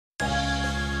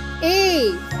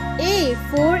A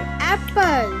for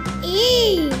apple.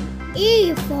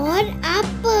 A for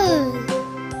apple.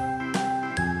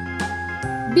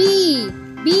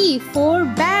 B for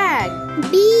bag.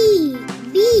 B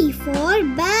for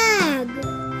bag.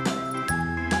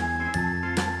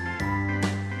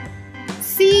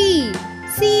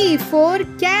 C for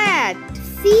cat.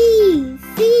 C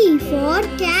for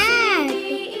cat.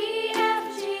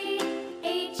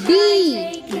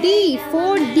 D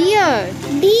for deer.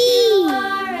 D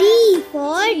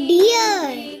for deer.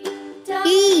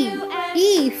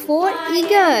 E for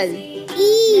eagle. E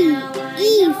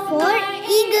for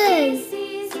eagle.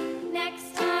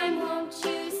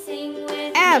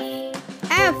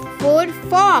 F for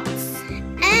fox.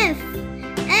 F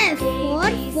for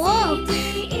fox.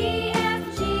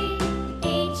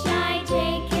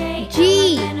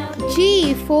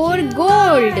 G for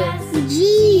gold.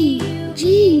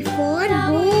 G for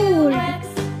gold.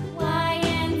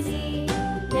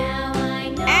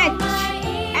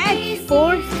 H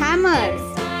for hammer.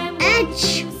 H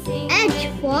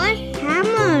for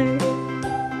hammer.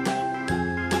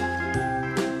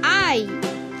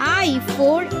 I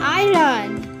for iron.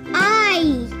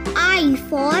 I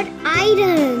for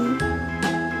iron.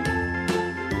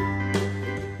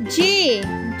 J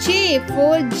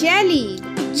for jelly.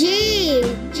 J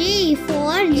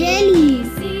for jelly.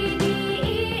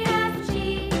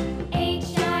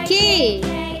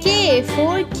 K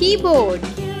for keyboard.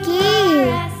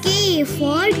 K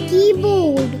for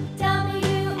keyboard.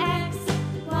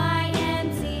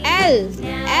 L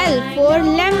for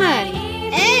lemon.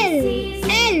 L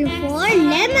for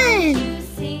lemon.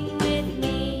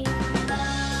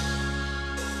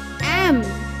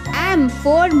 M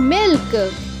for milk.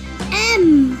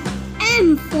 M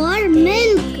for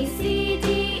milk.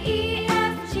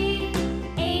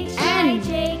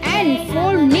 N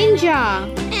for ninja.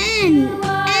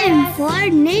 N for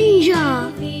ninja.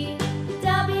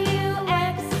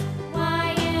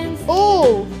 O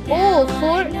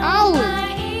for owl.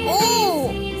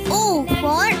 O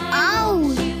for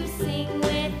owl.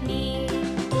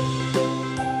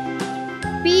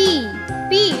 P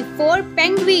for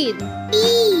penguin. P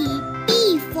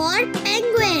for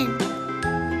penguin.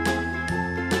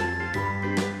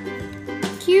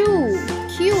 Q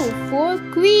for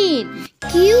queen.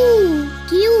 Q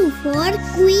for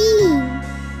queen.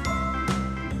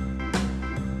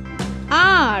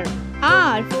 R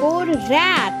for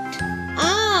rat.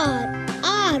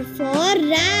 R for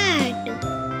rat.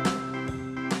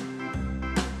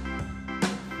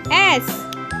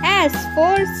 S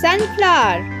for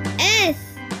sunflower. S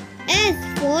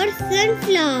for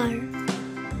sunflower.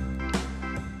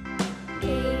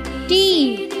 T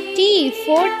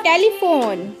for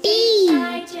telephone. T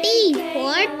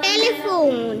for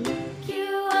telephone.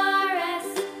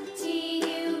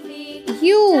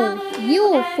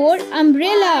 U for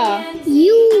umbrella.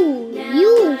 U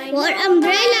for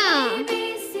umbrella.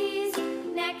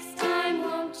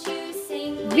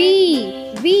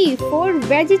 V for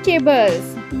vegetables.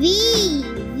 V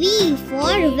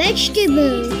for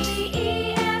vegetables.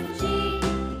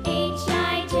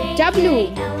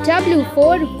 W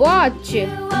for watch.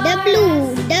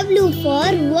 W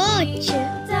for watch.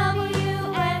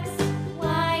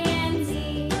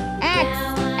 X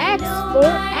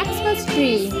for Xmas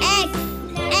tree. X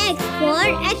for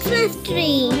Xmas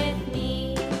tree.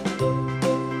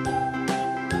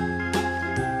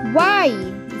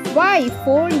 Y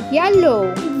for yellow.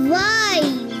 Y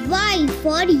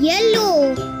for yellow.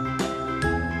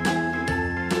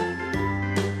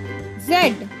 Z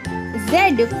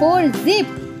for zip.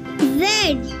 Z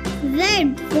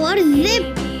for zip.